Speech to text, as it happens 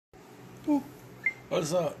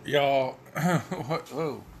What's up, y'all?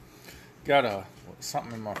 Oh, got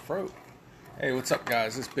something in my throat. Hey, what's up,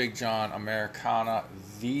 guys? This is Big John Americana,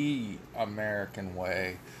 the American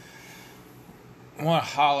way. I want to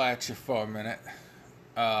holla at you for a minute.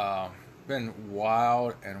 Been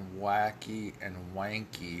wild and wacky and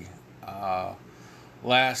wanky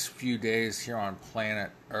last few days here on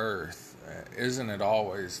planet Earth. Isn't it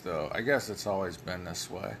always, though? I guess it's always been this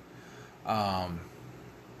way.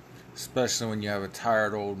 Especially when you have a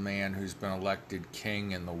tired old man who's been elected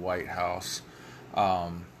king in the White House.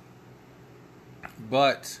 But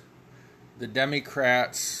the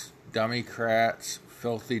Democrats,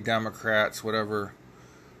 filthy Democrats, whatever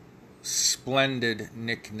splendid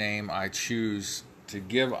nickname I choose to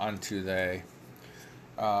give unto they,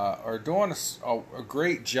 are doing a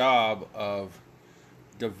great job of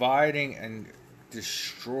dividing and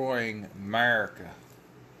destroying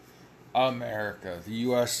America, the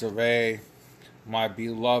U.S. of A., my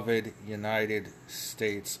beloved United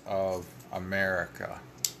States of America.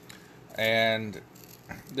 And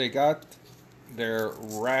they got their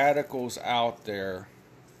radicals out there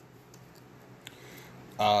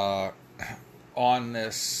on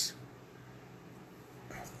this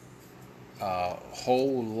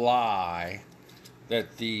whole lie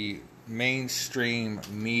that the mainstream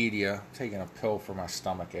media, taking a pill for my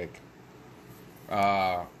stomach ache,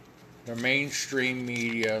 the mainstream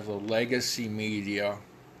media, the legacy media,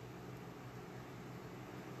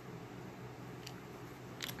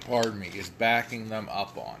 is backing them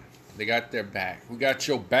up on. They got their back. We got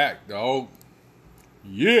your back, dog.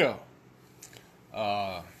 Yeah.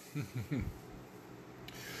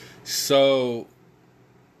 So,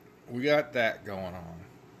 we got that going on.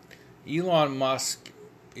 Elon Musk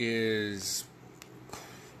is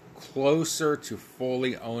closer to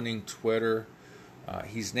fully owning Twitter.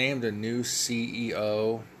 He's named a new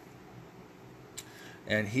CEO,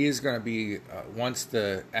 and he is going to be, once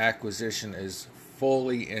the acquisition is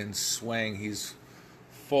fully in swing, he's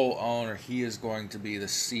full owner, he is going to be the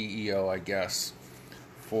CEO, I guess,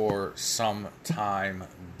 for some time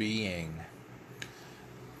being.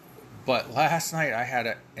 But last night I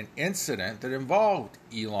had an incident that involved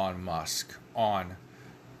Elon Musk on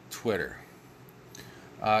Twitter.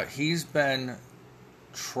 He's been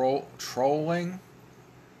trolling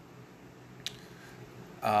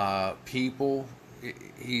people.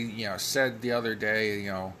 He said the other day,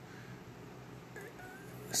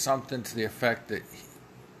 something to the effect that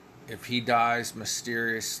if he dies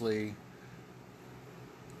mysteriously,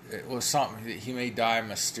 it was something that he may die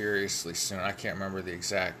mysteriously soon. I can't remember the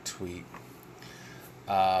exact tweet.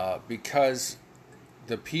 Because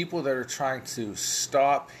the people that are trying to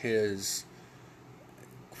stop his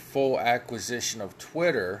full acquisition of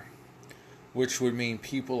Twitter, which would mean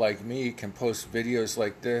people like me can post videos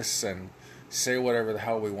like this and say whatever the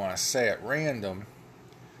hell we want to say at random,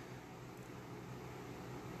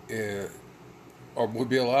 or would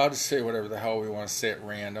be allowed to say whatever the hell we want to say at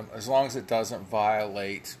random, as long as it doesn't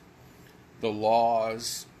violate the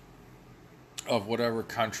laws of whatever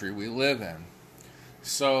country we live in.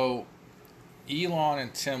 So Elon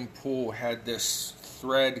and Tim Pool had this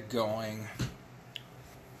thread going,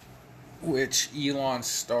 which Elon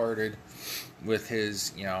started with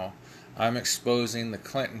his, I'm exposing the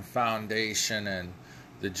Clinton Foundation and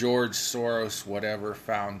the George Soros whatever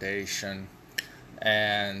foundation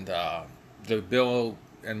and the Bill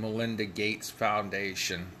and Melinda Gates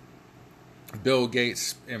Foundation, Bill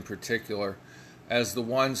Gates in particular, as the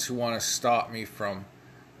ones who want to stop me from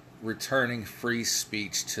returning free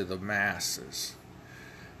speech to the masses.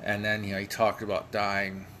 And then, he talked about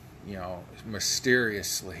dying,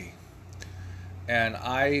 mysteriously. And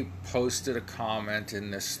I posted a comment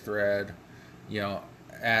in this thread,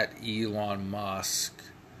 at Elon Musk,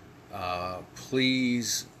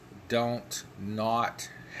 please don't not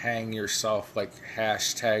hang yourself like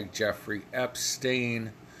hashtag Jeffrey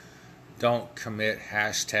Epstein. Don't commit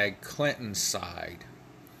hashtag Clintoncide,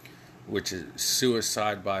 which is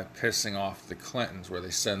suicide by pissing off the Clintons, where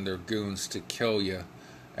they send their goons to kill you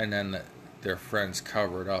and then their friends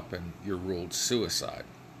cover it up and you're ruled suicide.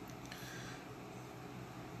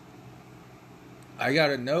 I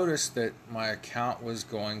got a notice that my account was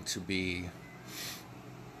going to be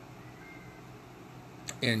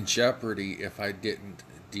in jeopardy if I didn't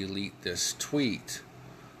delete this tweet,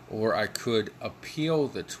 or I could appeal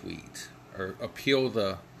the tweet or appeal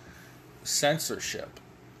the censorship.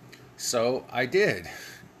 So I did.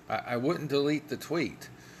 I wouldn't delete the tweet.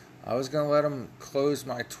 I was going to let them close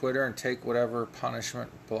my Twitter and take whatever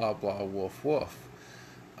punishment, blah, blah, woof, woof.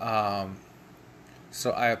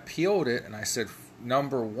 So I appealed it, and I said,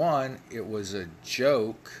 number one, it was a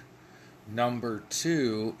joke Number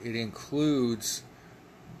 2, it includes,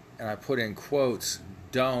 and I put in quotes,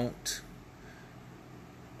 don't,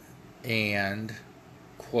 and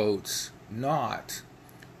quotes, not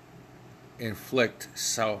inflict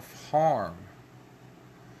self-harm.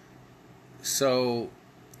 So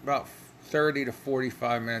about 30 to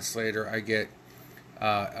 45 minutes later, I get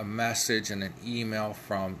a message and an email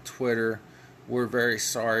from Twitter. We're very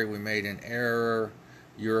sorry, we made an error.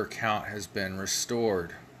 Your account has been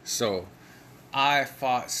restored. So I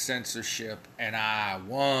fought censorship and I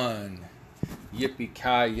won.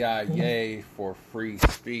 Yippee-ki-yay for free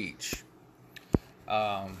speech.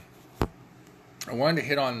 I wanted to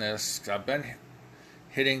hit on this because I've been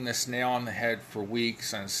hitting this nail on the head for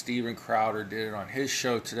weeks, and Steven Crowder did it on his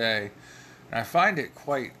show today. And I find it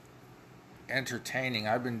quite entertaining.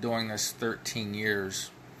 I've been doing this 13 years,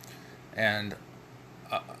 and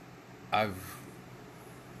I've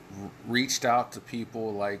reached out to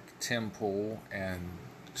people like Tim Pool and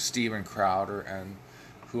Steven Crowder and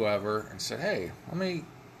whoever, and said, "Hey, let me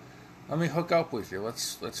hook up with you.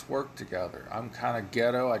 Let's work together. I'm kind of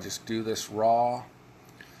ghetto. I just do this raw,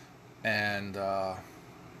 and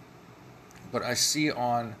but I see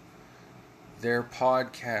on their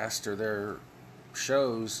podcast or their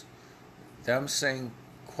shows them saying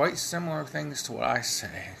quite similar things to what I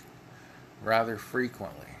say rather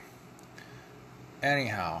frequently.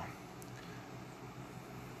 Anyhow,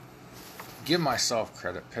 give myself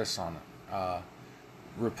credit, piss on it.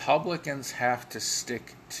 Republicans have to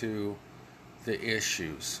stick to the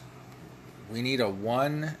issues. We need a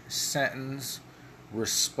one-sentence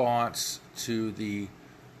response to the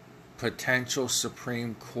potential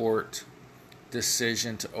Supreme Court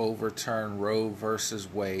decision to overturn Roe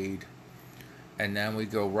versus Wade. And then we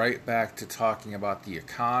go right back to talking about the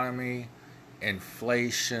economy,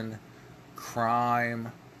 inflation,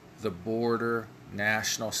 crime, the border,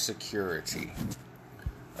 national security.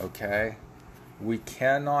 Okay? We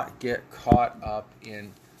cannot get caught up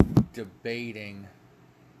in debating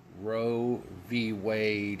Roe v.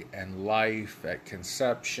 Wade and life at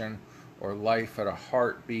conception or life at a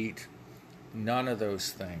heartbeat. None of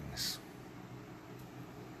those things.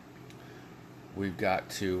 We've got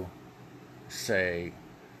to say,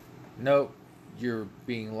 nope, you're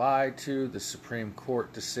being lied to. The Supreme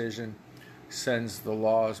Court decision sends the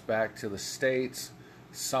laws back to the states.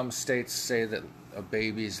 Some states say that a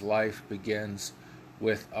baby's life begins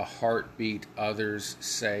with a heartbeat. Others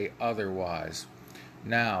say otherwise.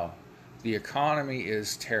 Now, the economy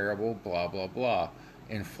is terrible, blah, blah, blah.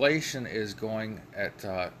 Inflation is going at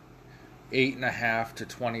 8.5% to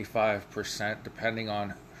 25%, depending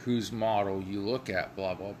on whose model you look at,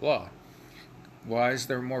 blah, blah, blah. Why is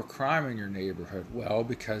there more crime in your neighborhood? Well,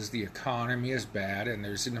 because the economy is bad and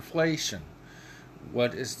there's inflation.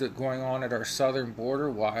 What is going on at our southern border?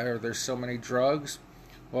 Why are there so many drugs?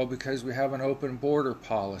 Well, because we have an open border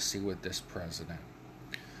policy with this president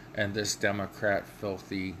and this Democrat,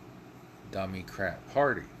 filthy, dummy-crat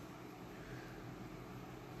party.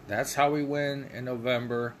 That's how we win in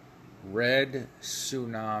November. Red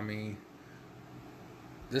tsunami.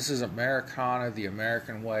 This is Americana, the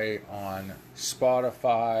American way, on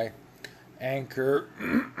Spotify, Anchor,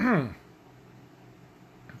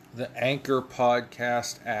 the Anchor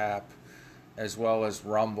podcast app, as well as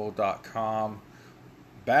Rumble.com.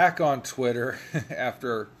 Back on Twitter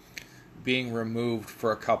after being removed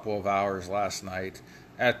for a couple of hours last night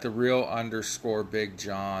at @the_real_Big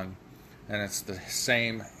John, and it's the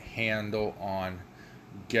same handle on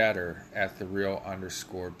Getter at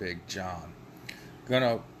 @the_real_Big John.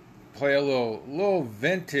 Gonna play a little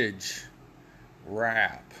vintage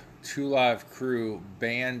rap. Two Live Crew,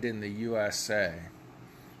 banned in the USA,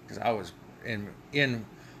 because I was in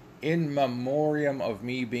memoriam of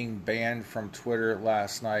me being banned from Twitter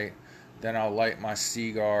last night. Then I'll light my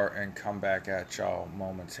cigar and come back at y'all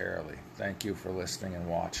momentarily. Thank you for listening and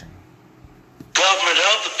watching. Government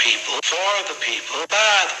of the people, for the people,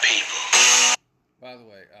 by the people. By the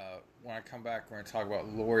way, when I come back, we're going to talk about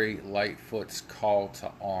Lori Lightfoot's call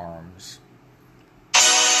to arms. Earlier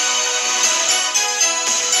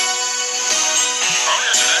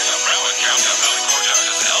today, a Broward County appellate court judge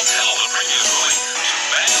has held a previous ruling to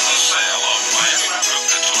ban the sale of Miami rap group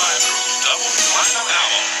The Two Live Crew's double platinum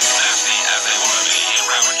album, Nasty as They Wanna Be, in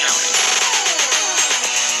Broward County.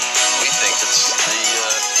 We think it's the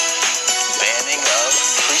banning of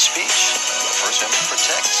free speech. The First Amendment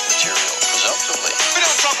protects material, presumptively. We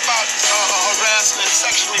don't talk about harassing and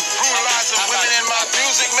sexually brutalizing women in my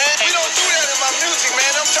music, man. We don't do that in my music,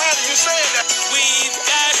 man. I'm tired of you saying that. We've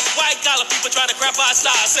got white collar people trying to crap our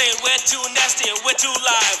style, saying we're too nasty and we're too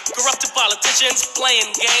live. Corrupted politicians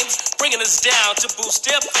playing games, bringing us down to boost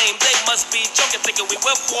their fame. They must be joking, thinking we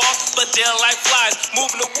will fall, but they're like flies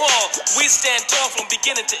moving the wall. We stand tall from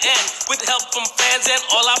beginning to end, with help from fans and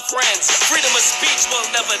all our friends. Freedom of speech will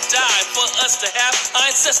never die. For us to have,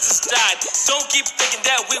 our ancestors died. Don't keep thinking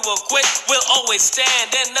that we will quit. We'll always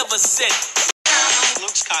stand and never sit.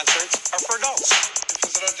 Luke's concerts are for adults. If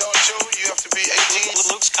it's an adult show, you have to be 18.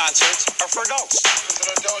 Luke's concerts are for adults. If it's an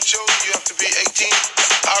adult show, you have to be 18.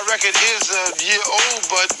 Our record is a year old,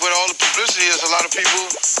 but with all the publicity, there's a lot of people,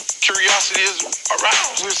 curiosity is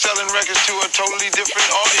aroused. We're selling records to a totally different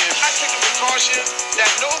audience. I take a precaution that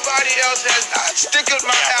nobody else has. I stick with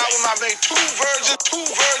my album. I made two versions.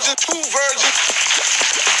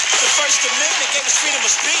 The First Amendment gave us freedom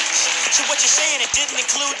of speech. So what you're saying, it didn't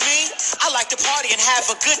include me? I like to party and have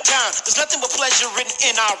a good time. There's nothing but pleasure written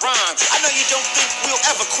in our rhymes. I know you don't think we'll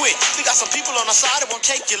ever quit. We got some people on our side that won't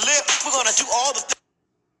take your lip. We're gonna do all the things.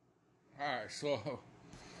 Alright, so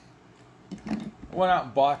I went out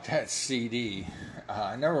and bought that CD. Did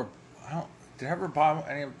I ever buy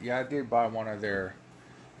any of, yeah, I did buy one of their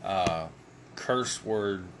curse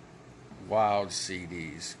word wild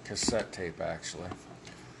CDs, cassette tape actually.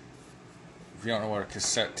 If you don't know what a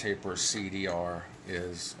cassette tape or a CD are,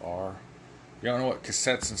 if you don't know what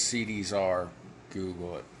cassettes and CDs are,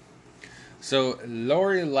 Google it. So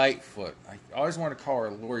Lori Lightfoot, I always want to call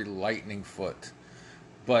her Lori Lightning Foot,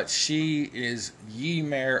 but she is ye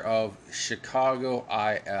mayor of Chicago,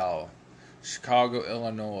 Chicago,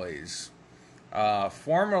 Illinois.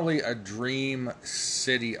 Formerly a dream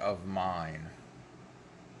city of mine.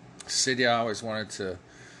 City I always wanted to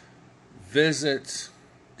visit,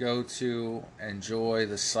 go to, enjoy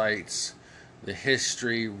the sights, the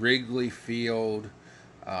history, Wrigley Field.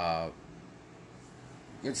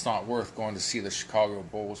 It's not worth going to see the Chicago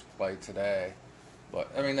Bulls play today, but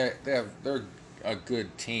I mean they're a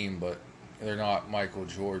good team, but they're not Michael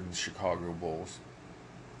Jordan's Chicago Bulls.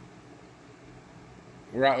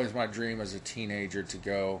 That was my dream as a teenager, to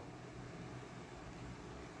go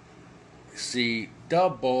see the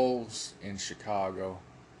Bulls in Chicago.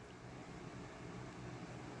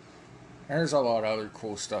 And there's a lot of other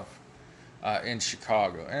cool stuff in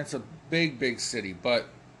Chicago. And it's a big, big city. But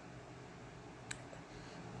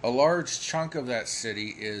a large chunk of that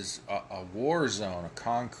city is a war zone, a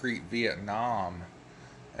concrete Vietnam,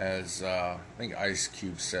 as I think Ice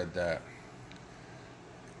Cube said that.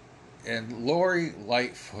 And Lori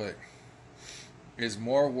Lightfoot is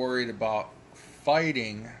more worried about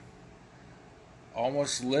fighting,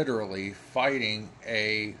 almost literally fighting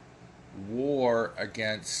a war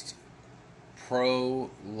against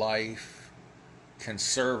pro-life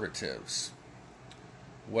conservatives,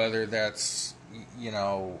 whether that's,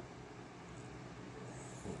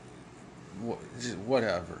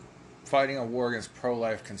 whatever, fighting a war against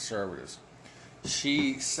pro-life conservatives.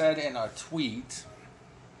 She said in a tweet,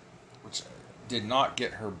 which did not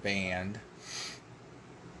get her banned,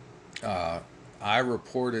 I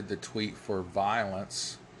reported the tweet for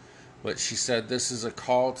violence, but she said, "This is a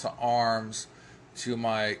call to arms to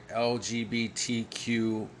my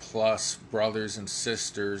LGBTQ plus brothers and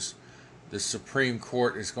sisters. The Supreme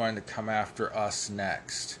Court is going to come after us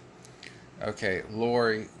next." Okay,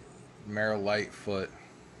 Lori, Mayor Lightfoot.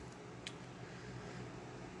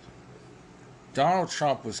 Donald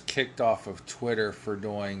Trump was kicked off of Twitter for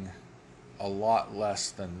doing a lot less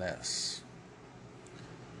than this.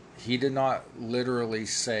 He did not literally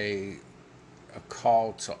say a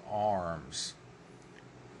call to arms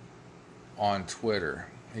on Twitter.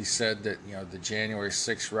 He said that, the January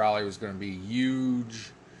 6th rally was going to be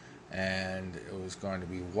huge and it was going to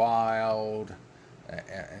be wild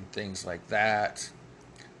and things like that.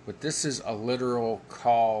 But this is a literal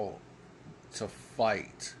call to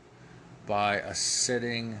fight by a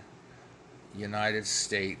sitting United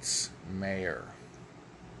States mayor.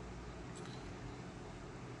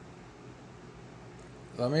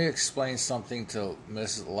 Let me explain something to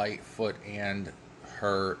Ms. Lightfoot and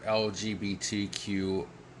her LGBTQAI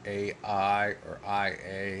or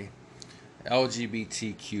IA,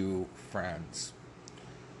 LGBTQ friends.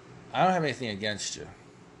 I don't have anything against you.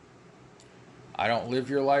 I don't live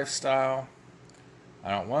your lifestyle.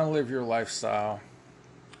 I don't want to live your lifestyle.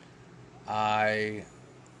 I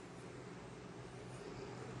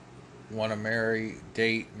want to marry,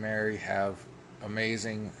 have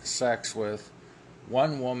amazing sex with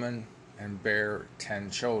one woman and bear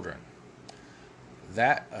 10 children.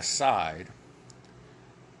 That aside,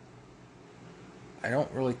 I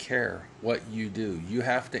don't really care what you do. You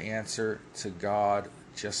have to answer to God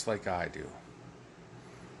just like I do.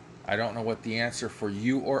 I don't know what the answer for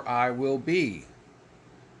you or I will be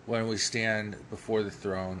when we stand before the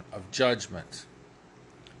throne of judgment.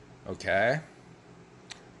 Okay?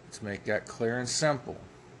 Let's make that clear and simple.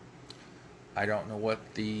 I don't know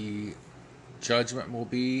what the judgment will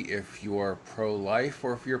be if you're pro-life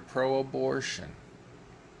or if you're pro-abortion.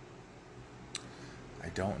 I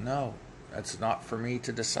don't know. That's not for me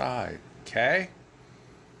to decide. Okay?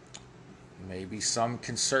 Maybe some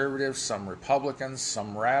conservatives, some Republicans,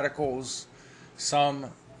 some radicals,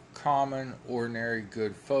 some common, ordinary,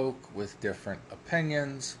 good folk with different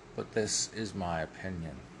opinions, but this is my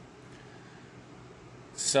opinion.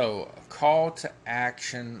 So, a call to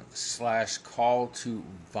action / call to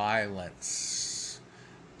violence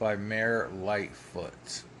by Mayor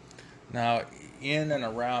Lightfoot. Now, in and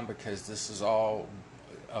around, because this is all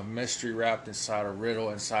a mystery wrapped inside a riddle,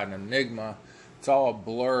 inside an enigma, it's all a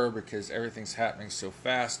blur because everything's happening so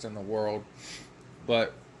fast in the world.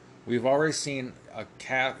 But we've already seen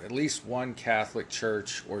at least one Catholic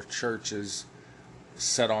church or churches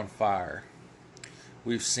set on fire.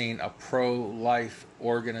 We've seen a pro-life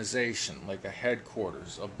organization, like a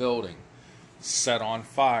headquarters, a building, set on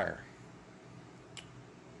fire.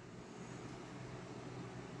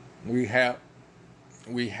 We have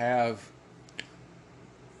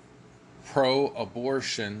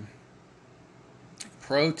pro-abortion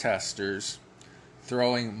protesters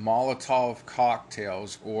throwing Molotov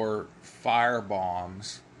cocktails or fire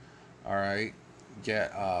bombs. All right,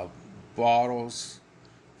 get bottles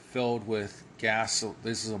filled with gas.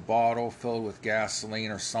 This is a bottle filled with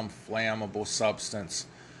gasoline or some flammable substance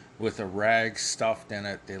with a rag stuffed in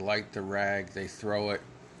it. They light the rag, they throw it.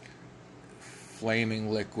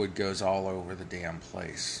 Flaming liquid goes all over the damn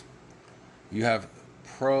place. You have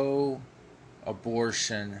pro-abortion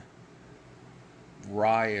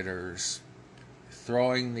rioters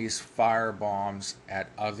throwing these fire bombs at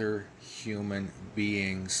other human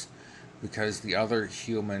beings because the other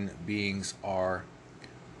human beings are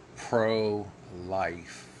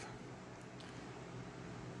pro-life.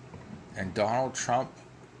 And Donald Trump,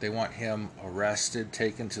 they want him arrested,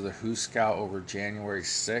 taken to the Hooskow over January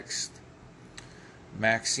 6th.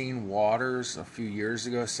 Maxine Waters a few years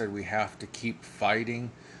ago said we have to keep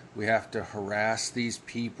fighting. We have to harass these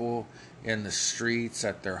people in the streets,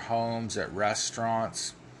 at their homes, at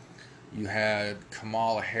restaurants. You had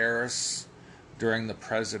Kamala Harris during the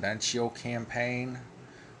presidential campaign,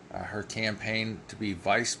 her campaign to be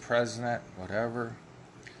vice president, whatever,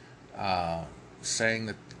 saying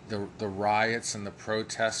that the riots and the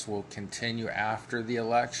protests will continue after the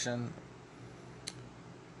election.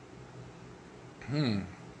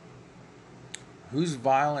 Who's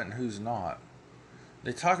violent and who's not?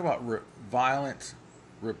 They talk about violent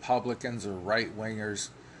Republicans or right-wingers.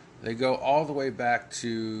 They go all the way back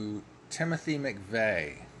to Timothy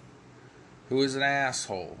McVeigh, who was an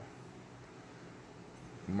asshole.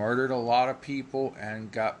 Murdered a lot of people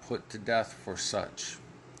and got put to death for such.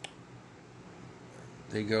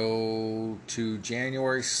 They go to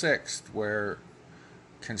January 6th, where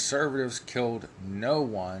conservatives killed no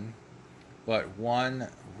one but one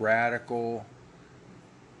radical,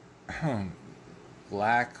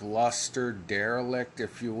 lackluster derelict,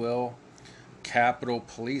 if you will, Capitol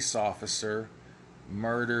police officer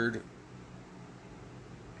murdered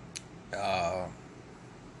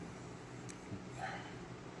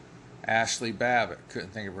Ashley Babbitt.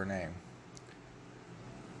 Couldn't think of her name.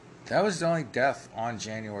 That was the only death on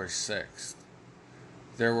January 6th.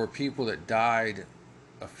 There were people that died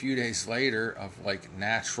a few days later of like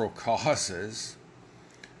natural causes,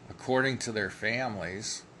 according to their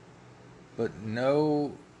families. But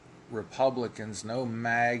no Republicans, no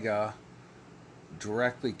MAGA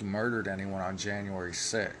directly murdered anyone on January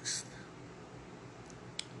 6th.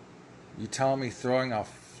 You telling me throwing a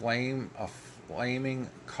flaming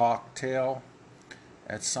cocktail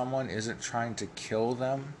at someone isn't trying to kill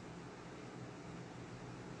them?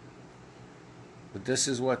 But this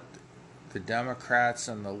is what the Democrats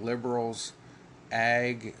and the liberals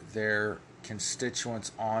egg their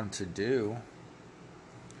constituents on to do.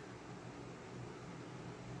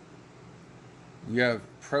 You have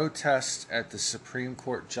protests at the Supreme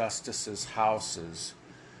Court justices' houses,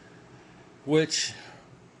 which,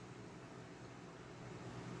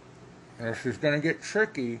 this is going to get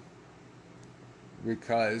tricky,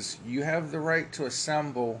 because you have the right to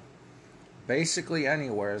assemble basically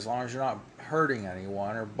anywhere as long as you're not hurting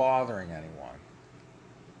anyone or bothering anyone.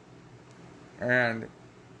 And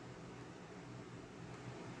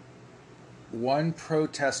one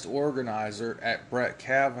protest organizer at Brett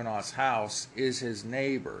Kavanaugh's house is his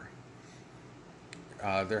neighbor.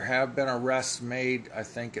 There have been arrests made, I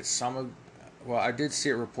think, at some well, I did see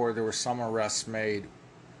it reported there were some arrests made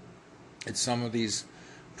at some of these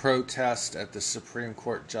protests at the Supreme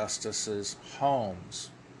Court justices' homes.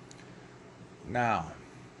 Now,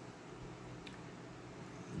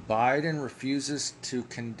 Biden refuses to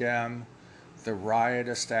condemn the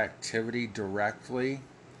riotous activity directly.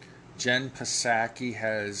 Jen Psaki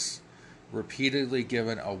has repeatedly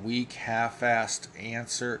given a weak, half-assed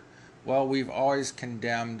answer. Well, we've always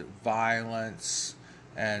condemned violence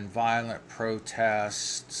and violent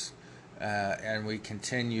protests, and we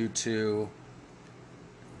continue to.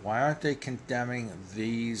 Why aren't they condemning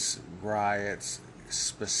these riots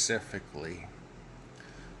specifically?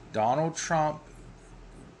 Donald Trump,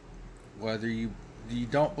 whether you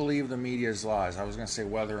don't believe the media's lies, I was going to say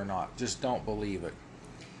whether or not, just don't believe it.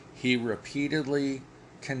 He repeatedly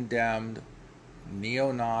condemned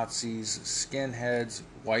neo-Nazis, skinheads,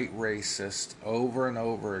 white racists over and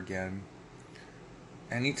over again.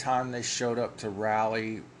 Anytime they showed up to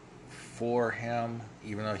rally for him,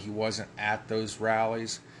 even though he wasn't at those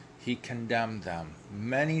rallies, he condemned them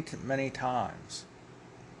many times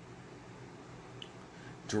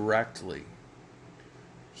directly.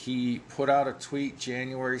 He put out a tweet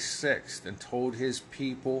January 6th and told his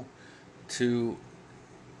people to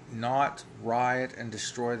not riot and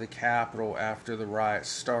destroy the Capitol after the riot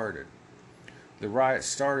started. The riot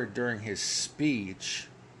started during his speech,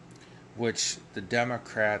 which the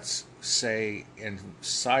Democrats say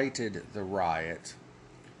incited the riot.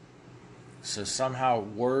 So somehow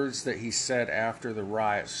words that he said after the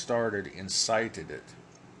riot started incited it.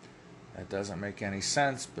 That doesn't make any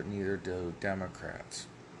sense, but neither do Democrats.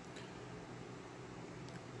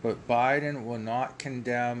 But Biden will not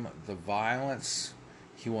condemn the violence.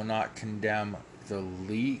 He will not condemn the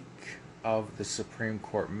leak of the Supreme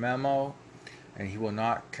Court memo. And he will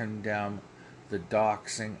not condemn the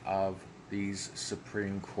doxing of these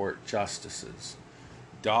Supreme Court justices.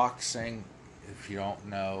 Doxing, if you don't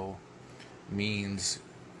know, means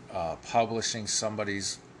publishing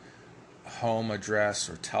somebody's home address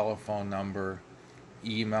or telephone number,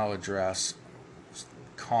 email address,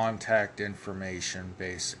 contact information,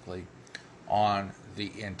 basically, on the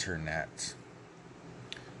internet.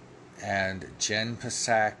 And Jen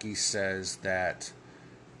Psaki says that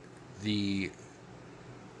the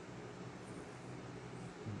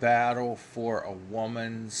battle for a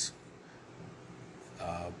woman's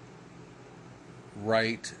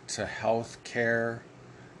right to health care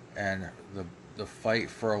and the fight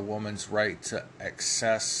for a woman's right to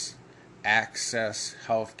access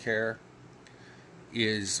health care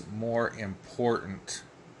is more important,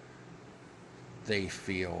 they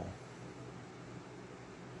feel.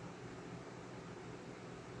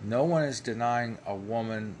 No one is denying a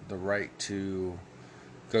woman the right to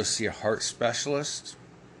go see a heart specialist,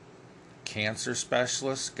 cancer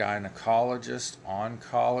specialist, gynecologist,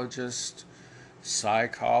 oncologist,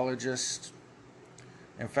 psychologist.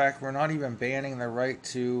 In fact, we're not even banning the right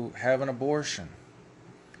to have an abortion.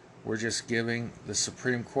 We're just giving, the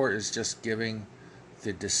Supreme Court is just giving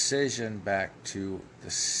the decision back to the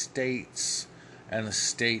states, and the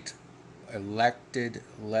state elected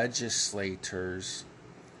legislators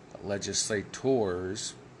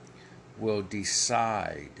will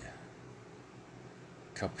decide.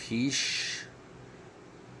 Capiche?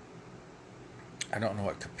 I don't know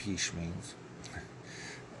what capiche means,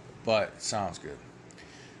 but it sounds good.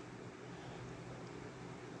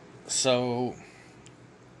 So,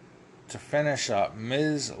 to finish up,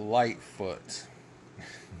 Ms. Lightfoot,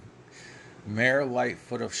 Mayor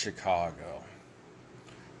Lightfoot of Chicago.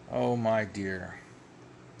 Oh my dear.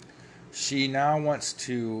 She now wants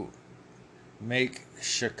to make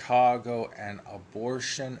Chicago an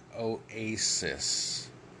abortion oasis.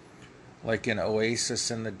 Like an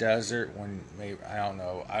oasis in the desert when maybe, I don't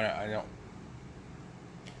know. I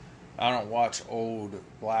don't watch old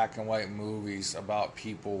black and white movies about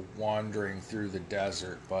people wandering through the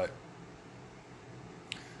desert, but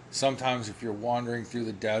sometimes if you're wandering through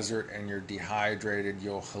the desert and you're dehydrated,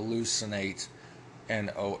 you'll hallucinate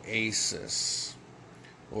an oasis.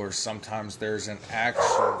 Or sometimes there's an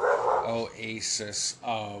actual oasis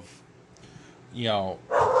of,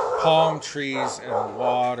 palm trees and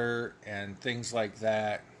water and things like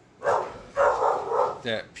that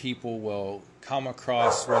people will come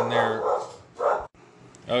across when they're...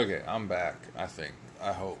 Okay, I'm back,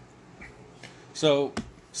 I hope. So,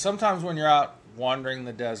 sometimes when you're out wandering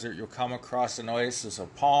the desert, you'll come across an oasis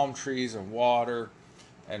of palm trees and water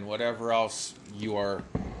and whatever else you are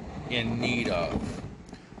in need of.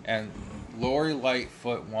 And Lori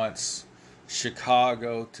Lightfoot wants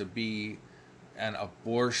Chicago to be an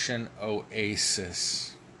abortion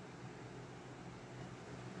oasis.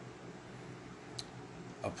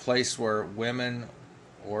 a place where women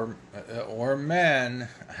or men,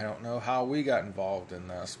 I don't know how we got involved in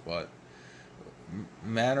this, but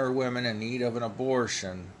men or women in need of an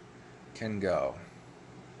abortion can go.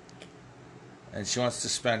 And she wants to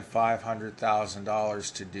spend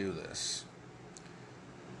 $500,000 to do this.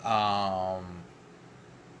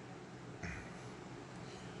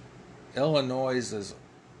 Illinois is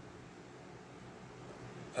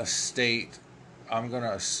a state, I'm going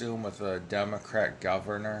to assume, with a Democrat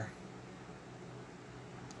governor.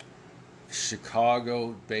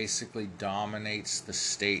 Chicago basically dominates the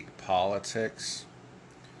state politics,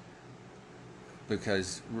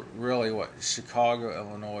 because really what Chicago,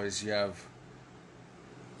 Illinois, you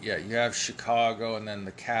have Chicago, and then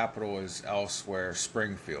the capital is elsewhere,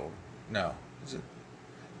 Springfield. No, is it?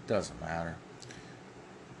 Doesn't matter.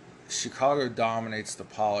 Chicago dominates the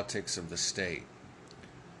politics of the state.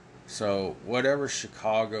 So whatever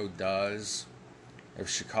Chicago does, if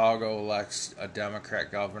Chicago elects a Democrat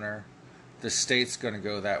governor, the state's going to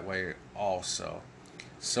go that way also.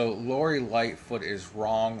 So Lori Lightfoot is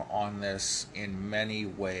wrong on this in many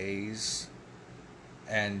ways,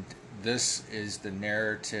 and this is the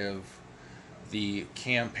narrative, the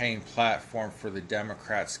campaign platform for the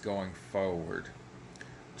Democrats going forward.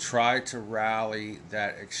 Try to rally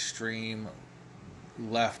that extreme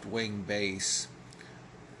left-wing base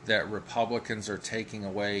that Republicans are taking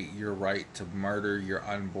away your right to murder your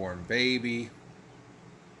unborn baby,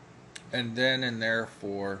 and then and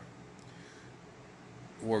therefore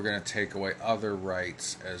we're going to take away other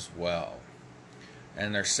rights as well.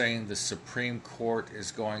 And they're saying the Supreme Court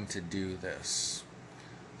is going to do this.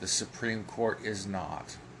 The Supreme Court is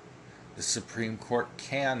not. The Supreme Court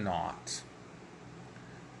cannot.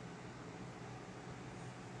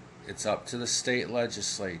 It's up to the state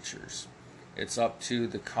legislatures. It's up to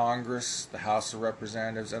the Congress, the House of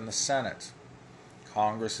Representatives, and the Senate.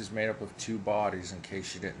 Congress is made up of two bodies, in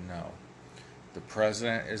case you didn't know. The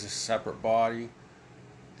President is a separate body.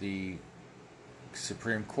 The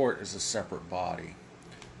Supreme Court is a separate body.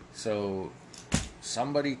 So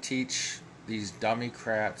somebody teach these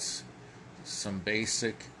Democrats some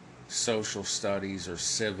basic social studies or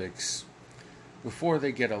civics before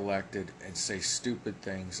they get elected and say stupid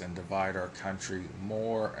things and divide our country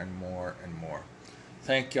more and more and more.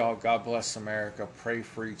 Thank y'all. God bless America. Pray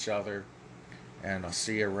for each other. And I'll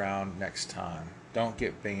see you around next time. Don't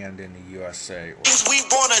get banned in the USA. Things we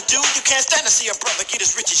wanna do, you can't stand to see a brother get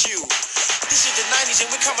as rich as you. This is the 90s and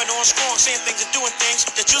we're coming on strong, saying things and doing things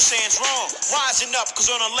that you're saying's wrong. Rising up, cause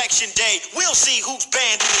on election day, we'll see who's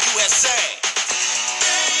banned in the USA.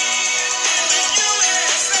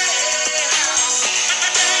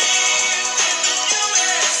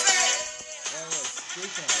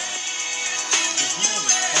 Speaking of that, did you know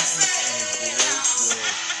the Clintons and the Boys were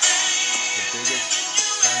the biggest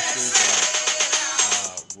censors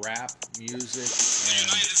of rap music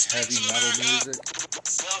and heavy metal music?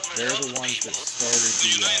 They're the ones that started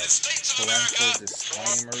the parental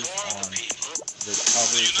disclaimers on the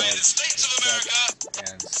covers of cassettes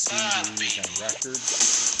and CDs and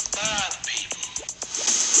records.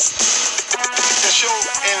 The show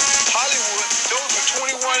in Hollywood, those were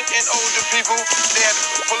 21 and older people. They had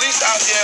police out there